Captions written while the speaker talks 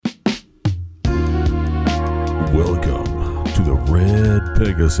Welcome to the Red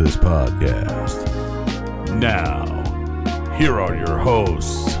Pegasus Podcast. Now, here are your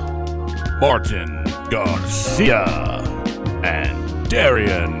hosts, Martin Garcia and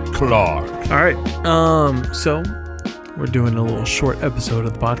Darian Clark. All right, so we're doing a little short episode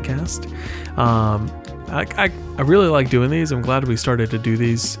of the podcast. I really like doing these. I'm glad we started to do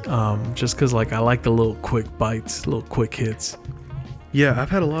these, just because I like the little quick bites, little quick hits. Yeah, I've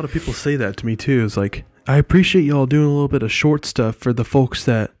had a lot of people say that to me too. It's like, I appreciate y'all doing a little bit of short stuff for the folks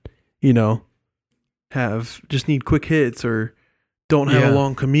that, just need quick hits or don't have a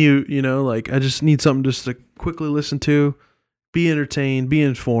long commute, I just need something just to quickly listen to, be entertained, be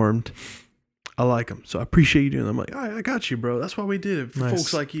informed. I like them. So I appreciate you doing them. I'm like, I got you, bro. That's why we did it for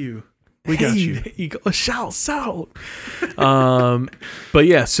folks like you. We got you. There you go. Shout. But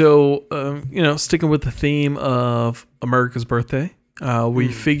yeah, so, sticking with the theme of America's birthday, we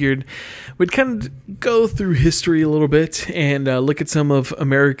figured we'd kind of go through history a little bit and look at some of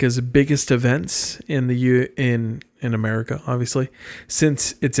America's biggest events in America, obviously,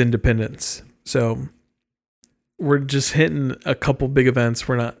 since its independence. So we're just hitting a couple big events.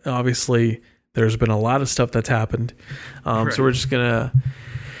 We're not, obviously, there's been a lot of stuff that's happened. Right. So we're just going to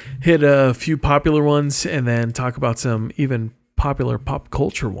hit a few popular ones and then talk about some even popular pop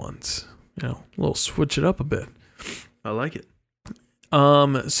culture ones. A little switch it up a bit. I like it.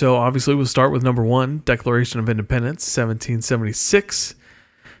 So obviously we'll start with number one, Declaration of Independence, 1776.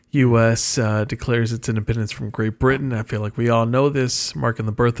 U.S. Declares its independence from Great Britain. I feel like we all know this, marking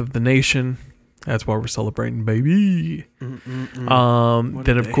the birth of the nation. That's why we're celebrating, baby.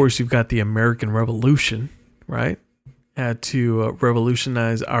 Then, of course, you've got the American Revolution, right? Had to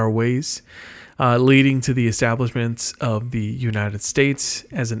revolutionize our ways, leading to the establishment of the United States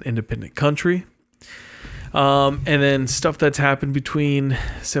as an independent country. And then stuff that's happened between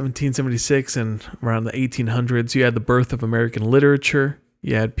 1776 and around the 1800s. You had the birth of American literature.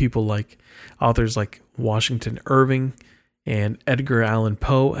 You had people like authors like Washington Irving and Edgar Allan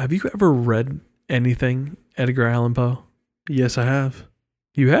Poe. Have you ever read anything Edgar Allan Poe? Yes, I have.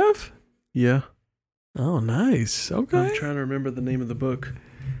 You have? Yeah. Oh, nice. Okay. I'm trying to remember the name of the book.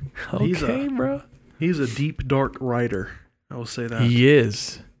 Okay, bro. He's a deep, dark writer. I will say that. He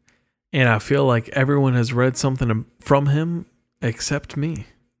is. And I feel like everyone has read something from him except me.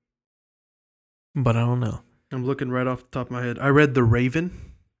 But I don't know. I'm looking right off the top of my head. I read The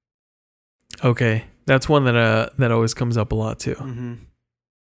Raven. Okay. That's one that always comes up a lot too. Mm-hmm.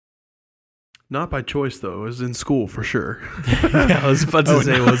 Not by choice, though. It was in school for sure. Yeah, I was about to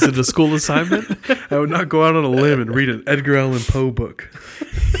say, was it a school assignment? I would not go out on a limb and read an Edgar Allan Poe book.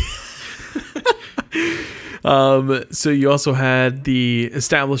 So you also had the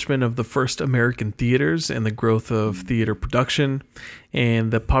establishment of the first American theaters and the growth of theater production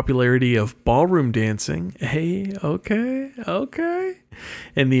and the popularity of ballroom dancing. Hey, okay.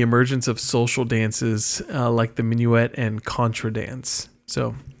 And the emergence of social dances like the minuet and contra dance.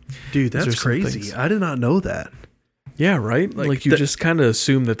 So, dude, that's crazy. I did not know that. Yeah, right? Like you just kind of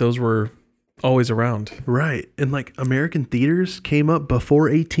assume that those were always around. Right. And American theaters came up before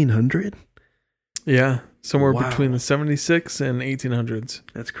 1800? Yeah. Somewhere between the 76 and 1800s.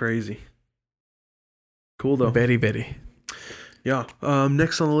 That's crazy. Cool, though. Very. Yeah.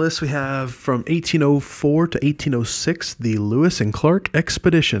 Next on the list, we have from 1804 to 1806, the Lewis and Clark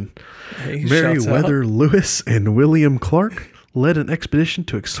Expedition. Hey, Meriwether Lewis and William Clark led an expedition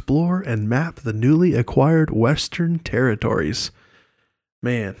to explore and map the newly acquired Western territories.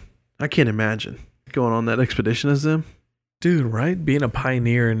 Man, I can't imagine going on that expedition as them. Dude, right? Being a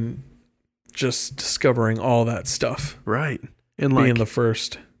pioneer and just discovering all that stuff. Right. And being the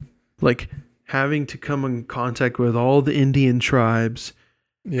first. Having to come in contact with all the Indian tribes,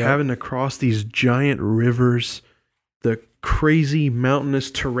 having to cross these giant rivers, the crazy mountainous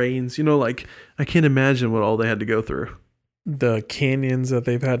terrains. I can't imagine what all they had to go through. The canyons that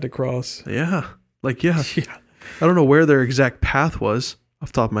they've had to cross. Yeah. Yeah. I don't know where their exact path was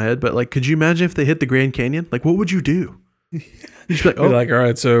off the top of my head, but could you imagine if they hit the Grand Canyon? What would you do? You'd just be all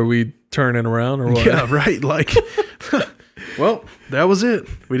right, so we turning around or what? Yeah, right. Well, that was it.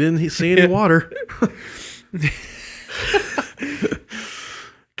 We didn't see any water.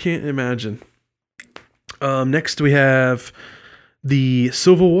 Can't imagine. Next we have the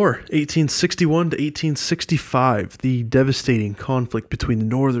Civil War, 1861 to 1865, the devastating conflict between the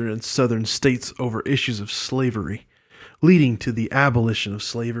northern and southern states over issues of slavery, leading to the abolition of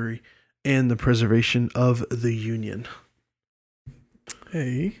slavery and the preservation of the Union.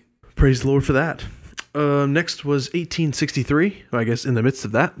 Hey. Praise the Lord for that. Next was 1863. I guess in the midst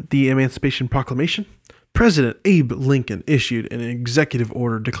of that, the Emancipation Proclamation President Abe Lincoln issued an executive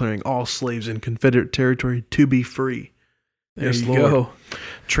order declaring all slaves in Confederate territory to be free. There you go.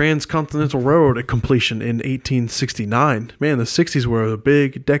 Transcontinental Railroad completion in 1869. Man, the 60s were a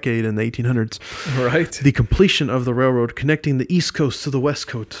big decade in the 1800s. Right. The completion of the railroad connecting the East Coast to the West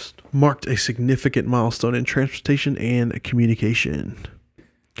Coast marked a significant milestone in transportation and communication.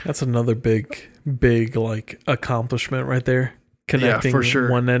 That's another big like accomplishment right there. Connecting for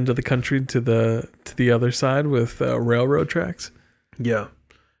sure. one end of the country to the other side with railroad tracks. Yeah.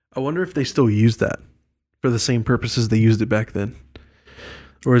 I wonder if they still use that for the same purposes they used it back then.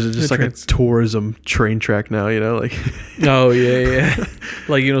 Or is it just like a tourism train track now, like Oh yeah.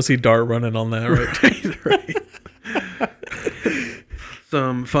 Like you don't see Dart running on that, right? right.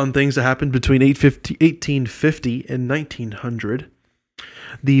 Some fun things that happened between 1850 and 1900.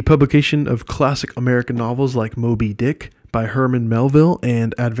 The publication of classic American novels like Moby Dick by Herman Melville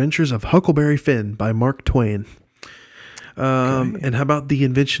and Adventures of Huckleberry Finn by Mark Twain. And how about the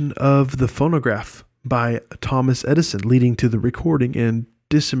invention of the phonograph by Thomas Edison, leading to the recording and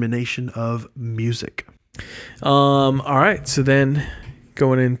dissemination of music? All right. So then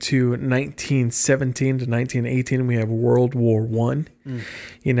going into 1917 to 1918, we have World War I.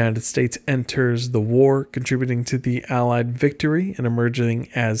 United States enters the war, contributing to the Allied victory and emerging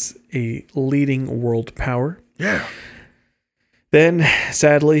as a leading world power. Yeah. Then,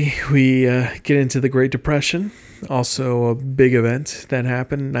 sadly, we get into the Great Depression, also a big event that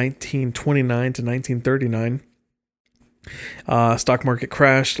happened 1929 to 1939. Stock market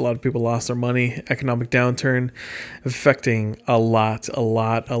crashed. A lot of people lost their money. Economic downturn affecting a lot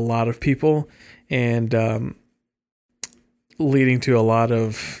of people, and leading to a lot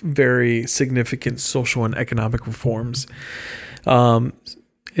of very significant social and economic reforms.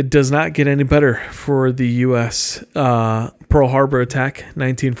 It does not get any better for the U.S. Pearl Harbor attack,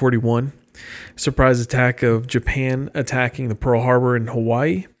 1941. Surprise attack of Japan attacking the Pearl Harbor in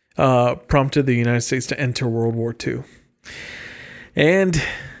Hawaii prompted the United States to enter World War II. And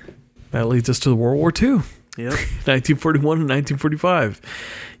that leads us to World War II. Yep. 1941 and 1945.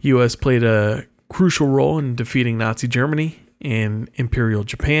 U.S. played a crucial role in defeating Nazi Germany and Imperial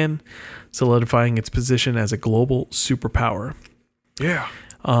Japan, solidifying its position as a global superpower. Yeah.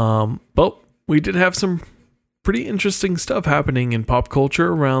 But we did have some pretty interesting stuff happening in pop culture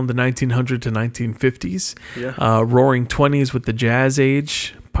around the 1900 to 1950s. Yeah. Roaring 20s with the jazz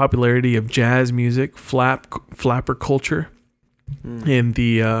age, popularity of jazz music, flapper culture, and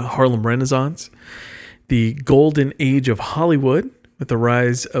the Harlem Renaissance. The golden age of Hollywood with the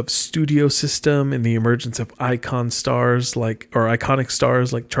rise of studio system and the emergence of iconic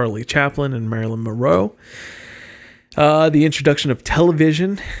stars like Charlie Chaplin and Marilyn Monroe. The introduction of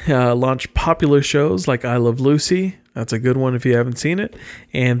television launched popular shows like I Love Lucy. That's a good one if you haven't seen it.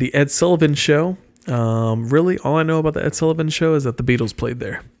 And the Ed Sullivan Show. Really, all I know about the Ed Sullivan Show is that the Beatles played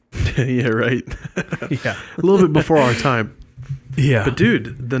there. Yeah, right. Yeah. A little bit before our time. Yeah. But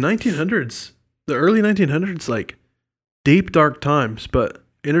dude, the 1900s, the early 1900s, like deep, dark times, but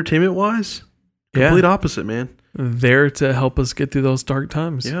entertainment-wise, complete opposite, man. There to help us get through those dark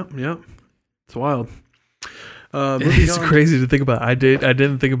times. Yeah. It's wild. It's crazy to think about. I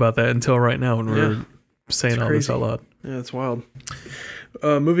didn't think about that until right now when we were saying all this out loud. Yeah, it's wild.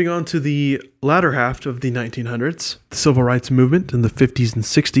 Moving on to the latter half of the 1900s, the civil rights movement in the 50s and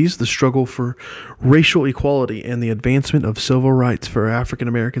 60s, the struggle for racial equality and the advancement of civil rights for African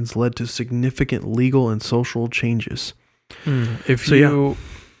Americans led to significant legal and social changes. Real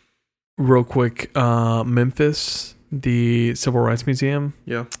quick, Memphis, the Civil Rights Museum.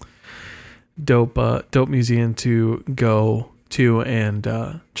 Yeah. Dope museum to go to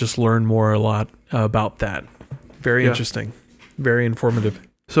and just learn more a lot about that. Very interesting. Very informative.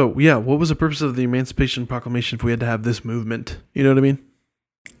 So, what was the purpose of the Emancipation Proclamation if we had to have this movement? You know what I mean?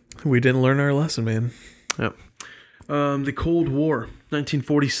 We didn't learn our lesson, man. Yep. The Cold War,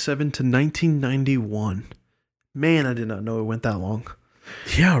 1947 to 1991. Man, I did not know it went that long.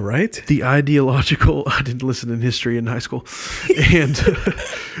 Yeah, right? The ideological, I didn't listen in history in high school, and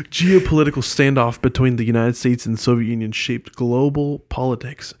geopolitical standoff between the United States and the Soviet Union shaped global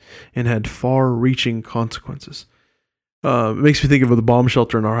politics and had far-reaching consequences. It makes me think of the bomb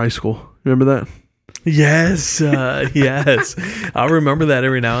shelter in our high school. Remember that? Yes, yes. I remember that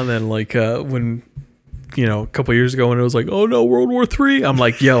every now and then, like when, a couple years ago when it was like, oh no, World War III. I'm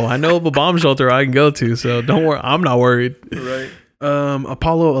like, yo, I know of a bomb shelter I can go to, so don't worry. I'm not worried. Right.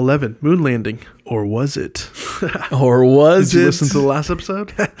 Apollo 11 moon landing, or was it? Or was Did you listen to the last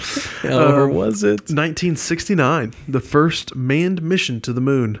episode? Or was it? 1969, the first manned mission to the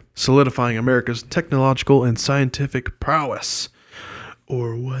moon, solidifying America's technological and scientific prowess.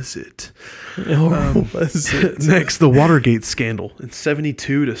 Or was it? Or was it? Next, the Watergate scandal in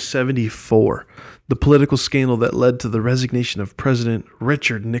 72 to 74. The political scandal that led to the resignation of President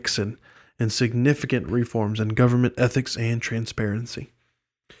Richard Nixon and significant reforms in government ethics and transparency.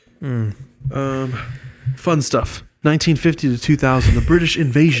 Fun stuff. 1950 to 2000, the British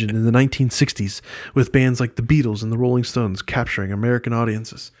invasion in the 1960s with bands like the Beatles and the Rolling Stones capturing American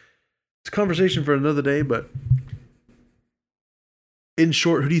audiences. It's a conversation for another day, but in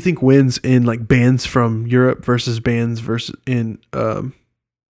short, who do you think wins in like bands from Europe versus bands versus in the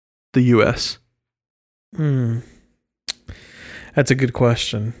US? That's a good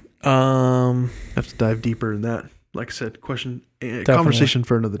question. Have to dive deeper in that. Like I said, conversation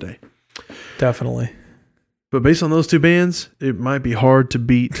for another day. Definitely. But based on those two bands, it might be hard to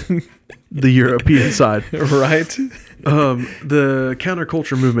beat the European side. Right? The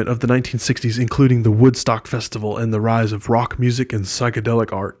counterculture movement of the 1960s, including the Woodstock Festival and the rise of rock music and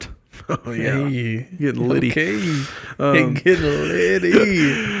psychedelic art. Oh, yeah. Hey. Getting litty. Okay. Getting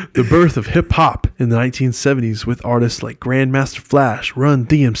litty. The birth of hip-hop in the 1970s with artists like Grandmaster Flash, Run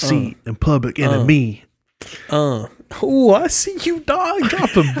DMC, and Public Enemy. Oh, I see you, dog,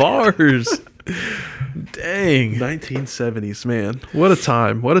 dropping bars. Dang. 1970s, man. What a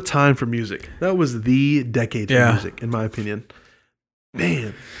time. What a time for music. That was the decade for music, in my opinion.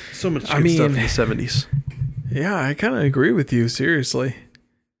 Man, so much good stuff in the 70s. Yeah, I kind of agree with you, seriously.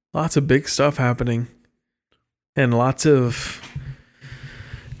 Lots of big stuff happening. And lots of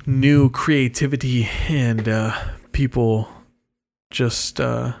new creativity and people just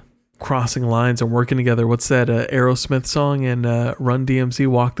crossing lines and working together. What's that Aerosmith song and Run DMC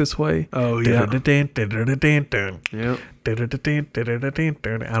Walk This Way? Oh, yeah. Yep. I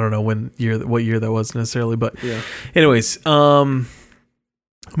don't know what year that was necessarily, but yeah. Anyways,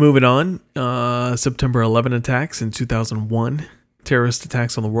 moving on. September 11 attacks in 2001. Terrorist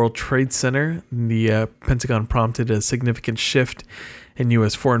attacks on the World Trade Center. The Pentagon prompted a significant shift in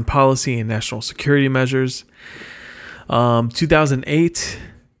U.S. foreign policy and national security measures. 2008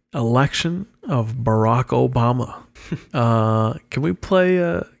 election of Barack Obama. Can we play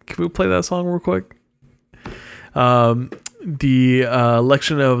that song real quick? The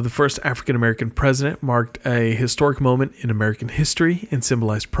election of the first African American president marked a historic moment in American history and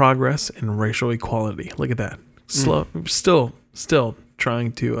symbolized progress and racial equality. Look at that. Still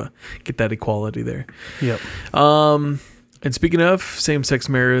trying to get that equality there. Yep. And speaking of same-sex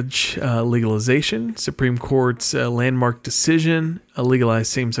marriage legalization, Supreme Court's landmark decision legalized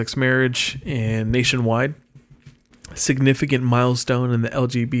same-sex marriage and nationwide. Significant milestone in the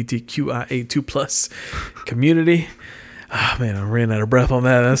LGBTQIA2+ community. Oh, man, I ran out of breath on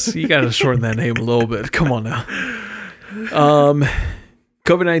that. You got to shorten that name a little bit. Come on now.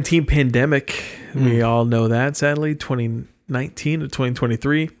 COVID-19 pandemic. We all know that, sadly. 2019 to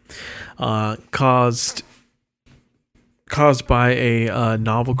 2023 caused by a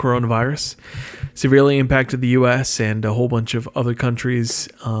novel coronavirus, severely impacted the U.S. and a whole bunch of other countries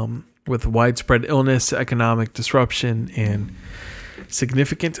with widespread illness, economic disruption, and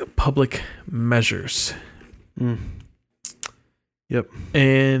significant public measures. Yep.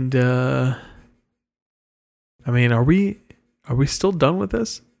 And I mean, are we still done with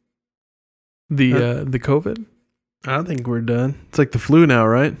this? The COVID? I think we're done. It's like the flu now,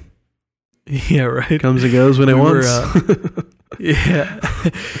 right? Yeah, right. Comes and goes when it wants. Yeah.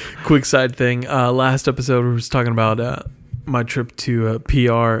 Quick side thing. Last episode we was talking about my trip to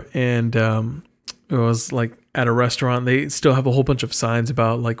PR, and it was like at a restaurant. They still have a whole bunch of signs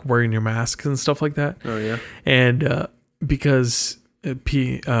about like wearing your masks and stuff like that. Oh yeah. And because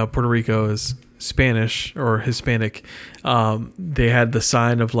Puerto Rico is Spanish or Hispanic, they had the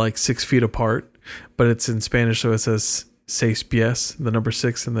sign of like 6 feet apart, but it's in Spanish, so it says 6 pies, the number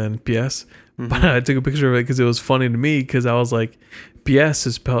 6, and then pies. Mm-hmm. But I took a picture of it because it was funny to me, because I was like, pies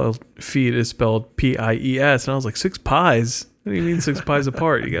is spelled, feet is spelled Pies, and I was like, 6 pies? What do you mean 6 pies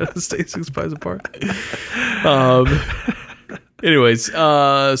apart? You gotta stay 6 pies apart. Anyways,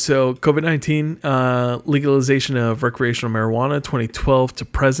 so COVID-19 legalization of recreational marijuana, 2012 to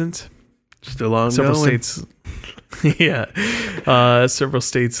present. Still ongoing. Several states, several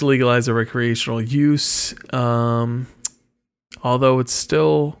states legalize a recreational use, although it's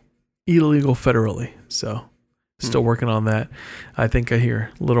still illegal federally. So, still working on that. I think I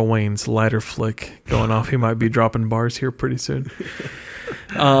hear Lil Wayne's lighter flick going off. He might be dropping bars here pretty soon.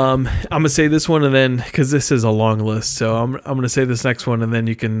 I'm gonna say this one, and then because this is a long list, so I'm gonna say this next one, and then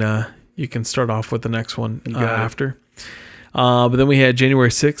you can start off with the next one after. But then we had January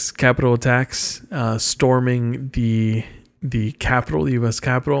 6th, Capitol attacks, storming the Capitol, the U.S.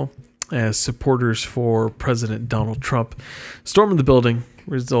 Capitol. as supporters for President Donald Trump stormed the building,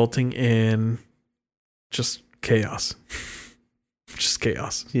 resulting in just chaos. Just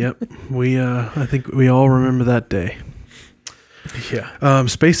chaos. Yep. I think we all remember that day. Yeah.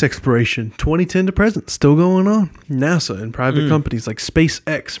 Space exploration, 2010 to present, still going on. NASA and private companies like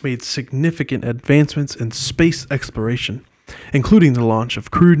SpaceX made significant advancements in space exploration, including the launch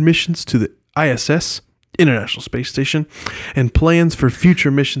of crewed missions to the ISS, International Space Station, and plans for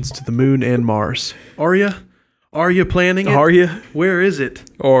future missions to the moon and Mars. Are you planning it? Are you? Where is it?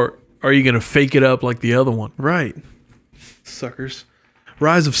 Or are you going to fake it up like the other one? Right. Suckers.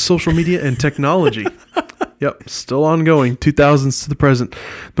 Rise of social media and technology. Yep, still ongoing, 2000s to the present.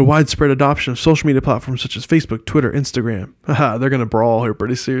 The widespread adoption of social media platforms such as Facebook, Twitter, Instagram. Haha, they're going to brawl here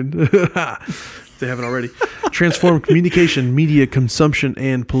pretty soon. If they haven't already. Transformed communication, media consumption,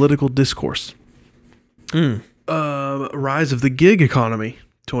 and political discourse. Rise of the gig economy,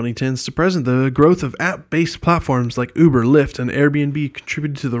 2010s to present. The growth of app-based platforms like Uber, Lyft, and Airbnb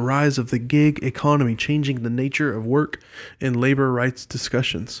contributed to the rise of the gig economy, changing the nature of work and labor rights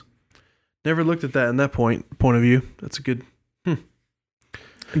discussions. Never looked at that in that point of view. That's a good...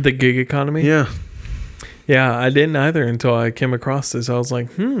 The gig economy? Yeah. Yeah, I didn't either until I came across this. I was like,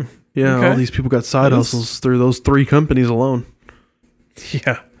 Yeah, okay. All these people got side hustles through those 3 companies alone.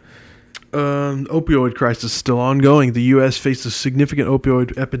 Yeah. Opioid crisis still ongoing. The U.S. faces a significant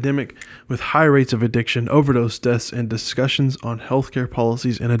opioid epidemic with high rates of addiction, overdose deaths, and discussions on healthcare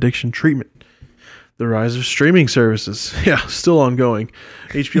policies and addiction treatment. The rise of streaming services. Yeah, still ongoing.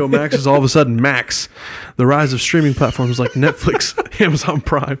 HBO Max is all of a sudden Max. The rise of streaming platforms like Netflix, Amazon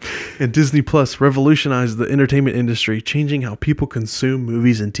Prime, and Disney Plus revolutionized the entertainment industry, changing how people consume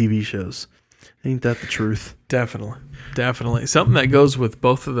movies and TV shows. Ain't that the truth? Definitely. Something that goes with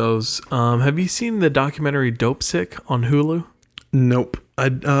both of those. Have you seen the documentary Dope Sick on Hulu? Nope. I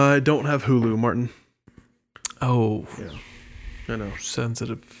don't have Hulu, Martin. Oh. Yeah. I know.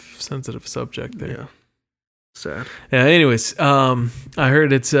 Sensitive subject there. Yeah. Sad. Yeah, anyways, I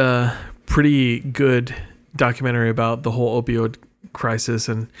heard it's a pretty good documentary about the whole opioid crisis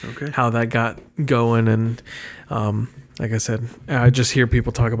and how that got going. And like I said, I just hear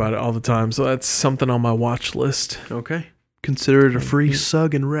people talk about it all the time. So that's something on my watch list. Okay. Consider it a free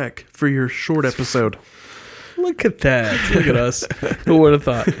sug and rec for your short episode. Look at that. Look at us. Who would have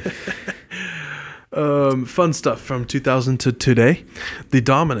thought? Fun stuff from 2000 to today. The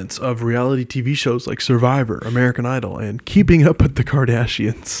dominance of reality TV shows like Survivor, American Idol, and Keeping Up with the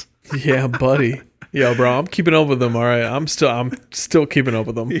Kardashians. Yeah, buddy. Yeah, bro, I'm keeping up with them. All right, I'm still keeping up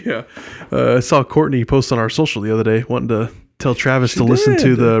with them. Yeah, I saw Courtney post on our social the other day, wanting to tell Travis to listen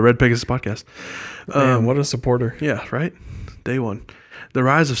to the Red Pegasus podcast. Man, what a supporter! Yeah, right. Day one. The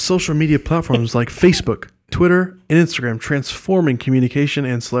rise of social media platforms like Facebook, Twitter, and Instagram transforming communication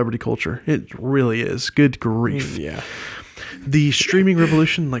and celebrity culture. It really is. Good grief. Yeah. The streaming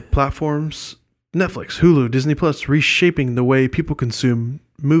revolution like platforms, Netflix, Hulu, Disney Plus, reshaping the way people consume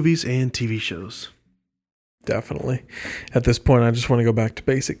movies and TV shows. Definitely. At this point, I just want to go back to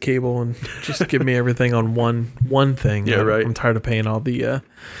basic cable and just give me everything on one thing. Yeah, right. I'm tired of paying all the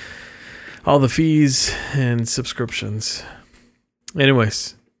fees and subscriptions.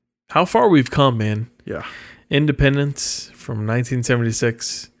 Anyways, how far we've come, man. Yeah. Independence from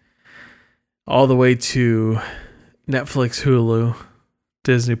 1976 all the way to Netflix, Hulu,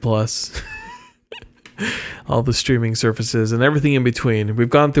 Disney Plus, all the streaming services and everything in between.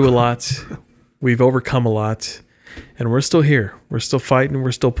 We've gone through a lot. We've overcome a lot, and we're still here. We're still fighting.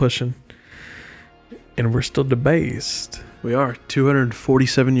 We're still pushing, and we're still debased. We are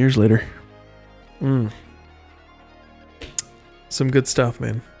 247 years later. Some good stuff,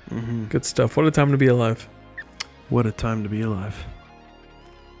 man. Mm-hmm. Good stuff. What a time to be alive. What a time to be alive.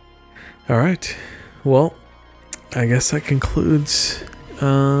 All right. Well, I guess that concludes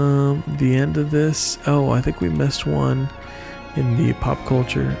the end of this. Oh, I think we missed one in the pop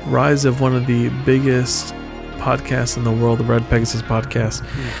culture. Rise of one of the biggest podcasts in the world, the Red Pegasus podcast,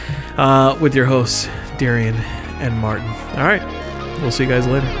 with your hosts, Darian and Martin. All right. We'll see you guys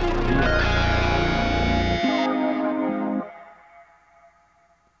later.